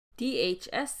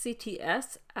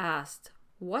dhscts asked,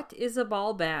 what is a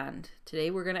ball band? Today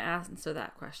we're going to answer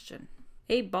that question.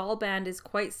 A ball band is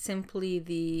quite simply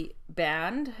the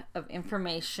band of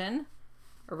information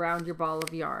around your ball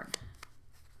of yarn.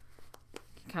 It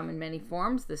can come in many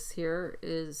forms. This here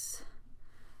is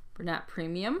Bernat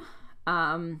Premium.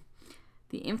 The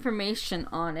information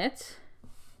on it,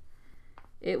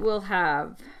 it will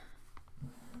have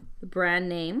the brand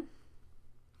name,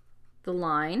 the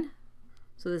line.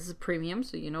 So this is premium,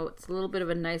 so you know it's a little bit of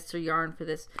a nicer yarn for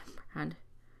this brand.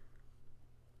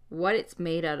 What it's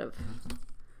made out of,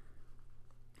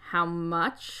 how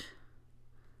much,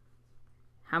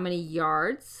 how many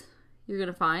yards you're going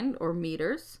to find, or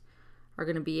meters, are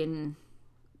going to be in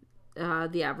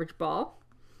the average ball.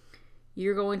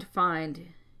 You're going to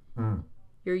find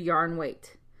your yarn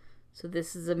weight. So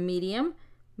this is a medium.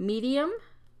 Medium,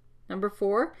 number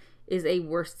 4, is a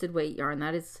worsted weight yarn.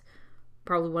 That is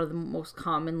probably one of the most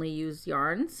commonly used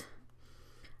yarns.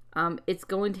 It's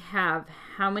going to have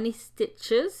how many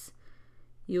stitches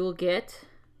you will get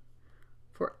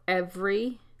for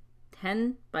every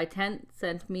 10 by 10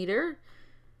 centimeter,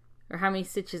 or how many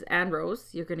stitches and rows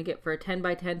you're going to get for a 10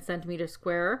 by 10 centimeter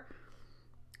square,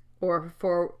 or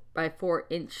 4 by 4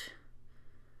 inch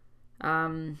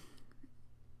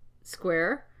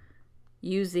square,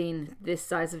 using this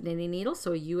size of knitting needle,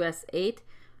 so US 8.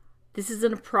 This is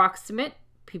an approximate.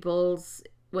 People's,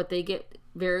 what they get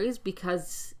varies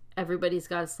because everybody's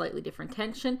got a slightly different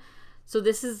tension. So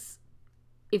this is,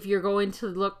 if you're going to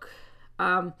look,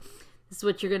 this is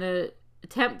what you're going to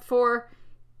attempt for.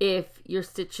 If your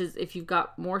stitches, if you've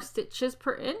got more stitches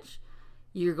per inch,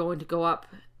 you're going to go up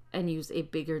and use a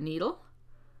bigger needle.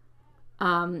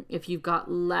 If you've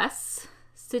got less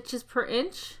stitches per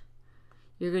inch,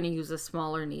 you're going to use a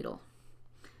smaller needle.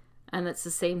 And that's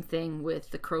the same thing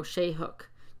with the crochet hook.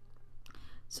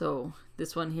 So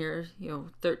this one here,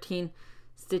 13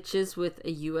 stitches with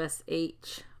a US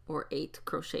H or 8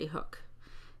 crochet hook.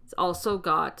 It's also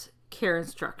got care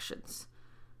instructions.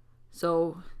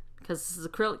 So because this is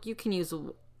acrylic, you can use a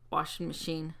washing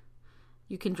machine.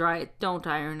 You can dry it, don't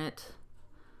iron it.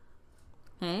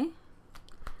 Okay.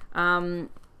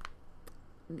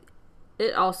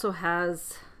 It also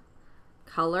has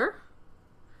color.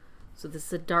 So this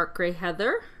is a dark gray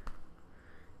heather,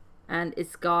 and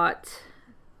it's got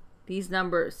these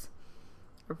numbers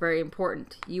are very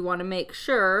important. You want to make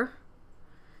sure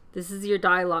this is your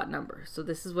dye lot number. So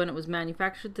this is when it was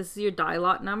manufactured. This is your dye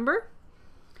lot number.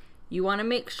 You want to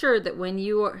make sure that when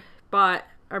you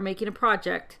are making a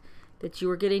project, that you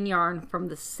are getting yarn from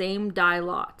the same dye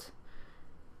lot.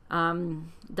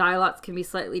 Dye lots can be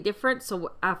slightly different, so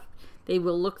they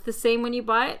will look the same when you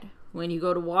buy it. When you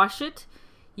go to wash it,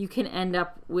 you can end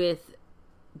up with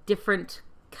different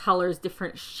colors,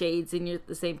 different shades in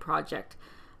the same project.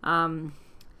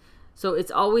 So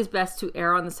it's always best to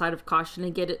err on the side of caution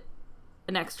and get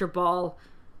an extra ball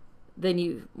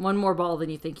one more ball than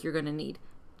you think you're going to need,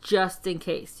 just in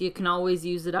case. You can always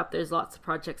use it up. There's lots of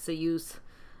projects that use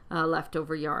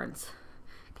leftover yarns.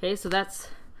 Okay, so that's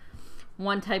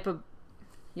one type of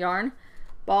yarn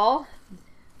ball.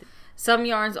 Some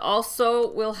yarns also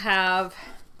will have,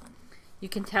 you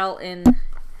can tell when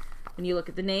you look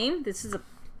at the name, this is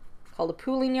called a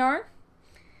pooling yarn,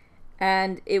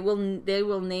 and they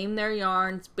will name their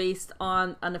yarns based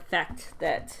on an effect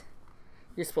that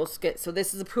you're supposed to get. So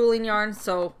this is a pooling yarn,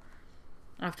 so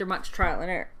after much trial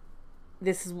and error,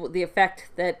 this is the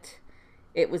effect that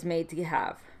it was made to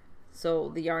have. So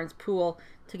the yarns pool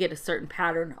to get a certain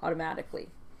pattern automatically.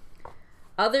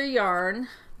 Other yarn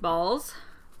balls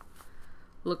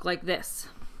look like this.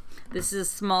 This is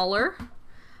smaller.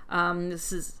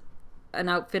 This is an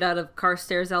outfit out of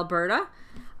Carstairs, Alberta.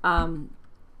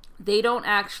 They don't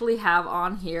actually have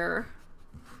on here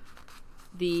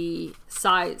the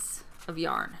size of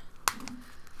yarn.